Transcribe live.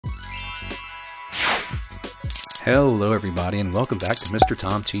Hello everybody and welcome back to Mr.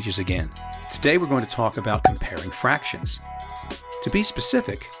 Tom Teaches Again. Today we're going to talk about comparing fractions. To be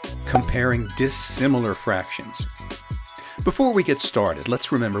specific, comparing dissimilar fractions. Before we get started,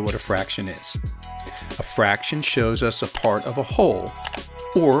 let's remember what a fraction is. A fraction shows us a part of a whole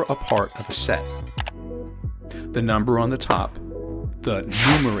or a part of a set. The number on the top, the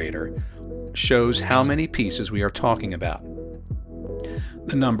numerator, shows how many pieces we are talking about.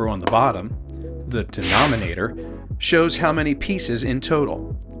 The number on the bottom, the denominator, shows how many pieces in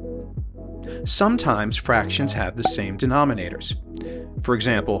total. Sometimes fractions have the same denominators. For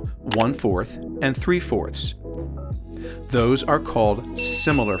example, 1/4 and 3/4. Those are called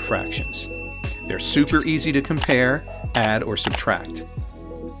similar fractions. They're super easy to compare, add, or subtract.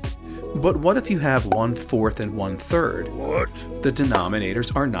 But what if you have 1/4 and 1/3? What? The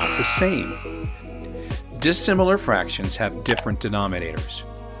denominators are not the same. Dissimilar fractions have different denominators.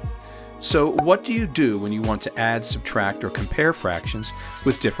 So what do you do when you want to add, subtract, or compare fractions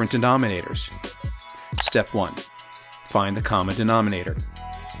with different denominators? Step 1. Find the common denominator.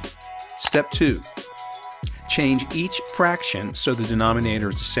 Step 2. Change each fraction so the denominator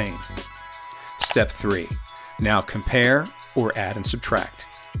is the same. Step 3. Now compare or add and subtract.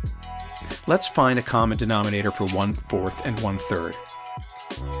 Let's find a common denominator for 1/4 and 1/3.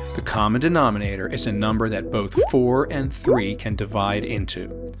 The common denominator is a number that both 4 and 3 can divide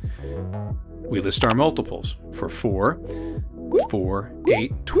into. We list our multiples. For 4,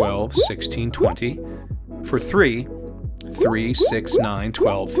 8, 12, 16, 20. For 3, 6, 9,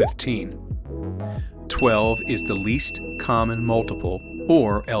 12, 15. 12 is the least common multiple,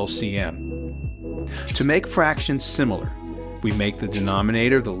 or LCM. To make fractions similar, we make the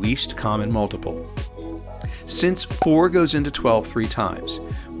denominator the least common multiple. Since 4 goes into 12 3 times,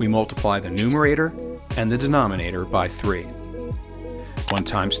 we multiply the numerator and the denominator by 3. 1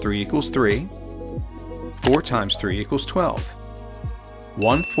 times 3 equals 3. 4 times 3 equals 12.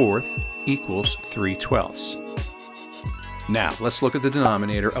 1/4 equals 3/12. Now let's look at the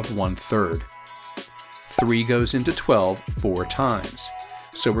denominator of 1/3. 3 goes into 12 4 times,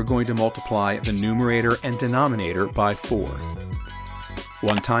 so we're going to multiply the numerator and denominator by 4.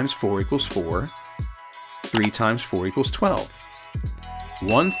 1 times 4 equals 4. 3 times 4 equals 12.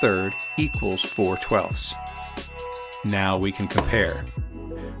 1/3 equals 4/12. Now we can compare.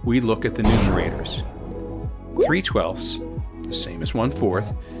 We look at the numerators. 3/12, the same as 1/4,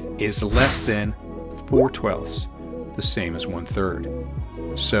 is less than 4/12, the same as 1/3.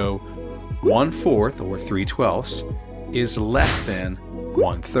 So 1/4 or 3/12 is less than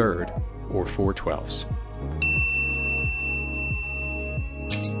 1/3 or 4/12.